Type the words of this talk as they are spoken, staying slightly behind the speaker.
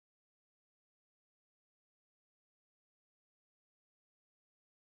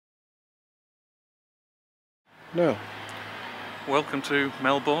now? Welcome to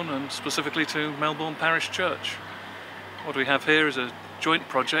Melbourne, and specifically to Melbourne Parish Church. What we have here is a joint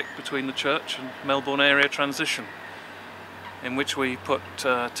project between the church and Melbourne Area Transition, in which we put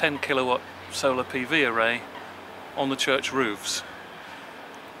a 10 kilowatt solar PV array on the church roofs.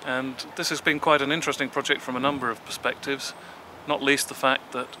 And this has been quite an interesting project from a number of perspectives, not least the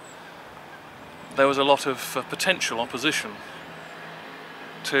fact that there was a lot of potential opposition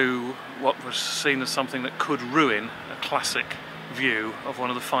to what was seen as something that could ruin a classic view of one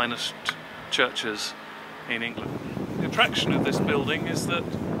of the finest churches in England. The attraction of this building is that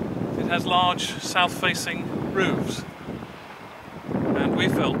it has large south-facing roofs, and we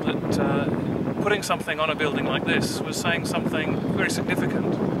felt that putting something on a building like this was saying something very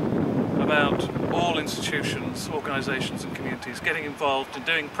significant about all institutions, organisations and communities getting involved in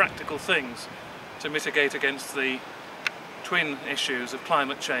doing practical things to mitigate against the twin issues of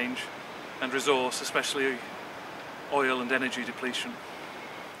climate change and resource, especially oil and energy depletion.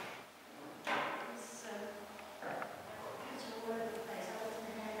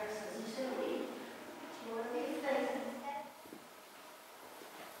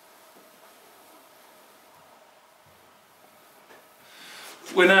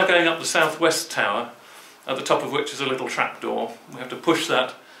 We're now going up the southwest tower, at the top of which is a little trapdoor. We have to push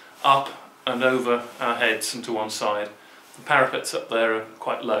that up and over our heads and to one side. The parapets up there are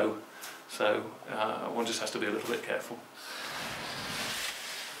quite low, so one just has to be a little bit careful.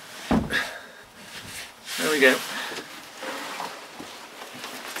 There we go.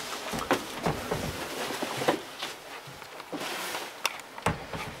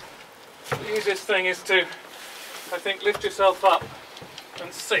 The easiest thing is to, I think, lift yourself up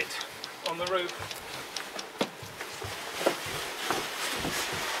and sit on the roof.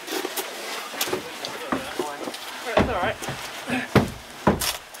 It's all right.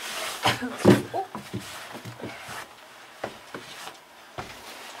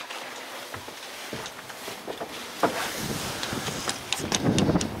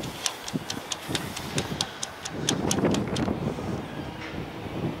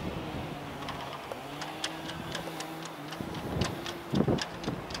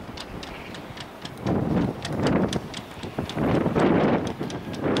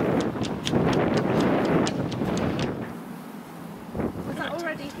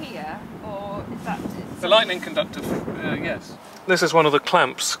 The lightning conductor, yes. This is one of the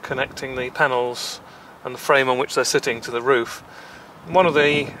clamps connecting the panels and the frame on which they're sitting to the roof. One of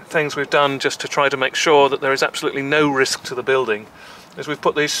the things we've done just to try to make sure that there is absolutely no risk to the building is we've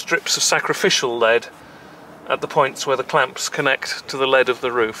put these strips of sacrificial lead at the points where the clamps connect to the lead of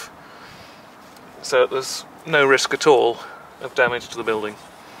the roof, so there's no risk at all of damage to the building.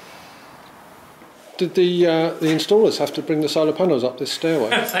 Did the installers have to bring the solar panels up this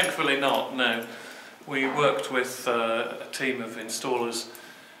stairway? Thankfully not, no. We worked with a team of installers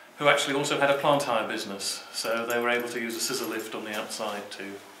who actually also had a plant hire business, so they were able to use a scissor lift on the outside to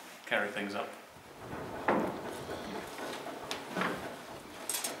carry things up.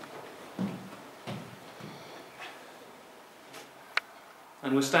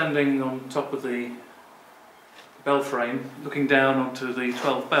 And we're standing on top of the bell frame, looking down onto the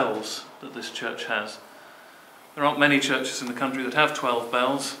 12 bells that this church has. There aren't many churches in the country that have 12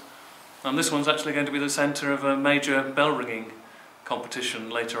 bells, and this one's actually going to be the centre of a major bell ringing competition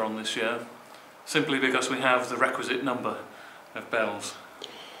later on this year, simply because we have the requisite number of bells.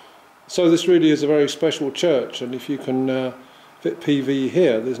 So this really is a very special church, and if you can fit PV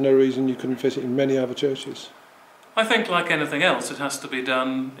here, there's no reason you couldn't fit it in many other churches. I think, like anything else, it has to be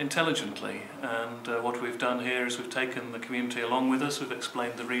done intelligently, and what we've done here is we've taken the community along with us, we've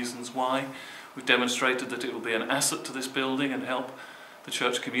explained the reasons why, we've demonstrated that it will be an asset to this building and help the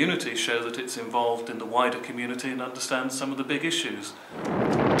church community show that it's involved in the wider community and understands some of the big issues.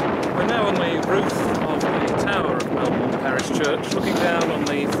 We're now on the roof of the tower of Melbourne Parish Church, looking down on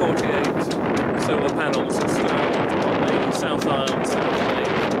the 48 solar panels installed on the south aisle and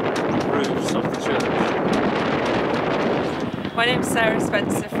south roofs of the church. My name's Sarah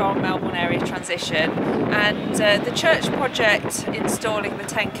Spencer from Melbourne Area Transition, and the church project installing the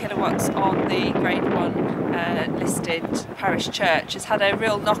 10 kilowatts on the Grade 1 listed parish church has had a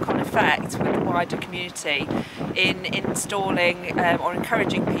real knock-on effect with the wider community in installing or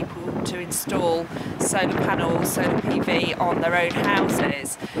encouraging people to install solar panels, solar PV on their own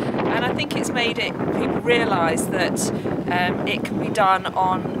houses. And I think it's made people realise that it can be done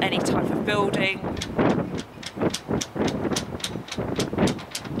on any type of building.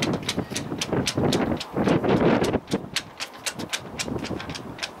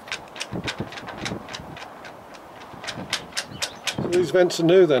 These vents are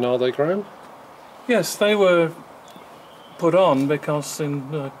new then, are they, Graham? Yes, they were put on because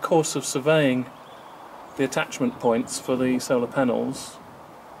in the course of surveying the attachment points for the solar panels,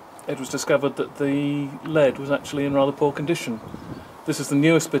 it was discovered that the lead was actually in rather poor condition. This is the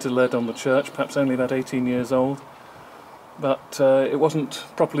newest bit of lead on the church, perhaps only about 18 years old, but it wasn't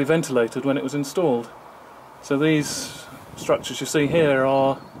properly ventilated when it was installed. So these structures you see here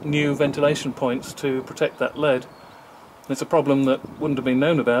are new ventilation points to protect that lead. It's a problem that wouldn't have been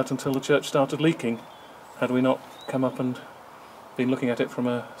known about until the church started leaking, had we not come up and been looking at it from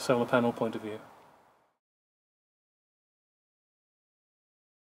a solar panel point of view.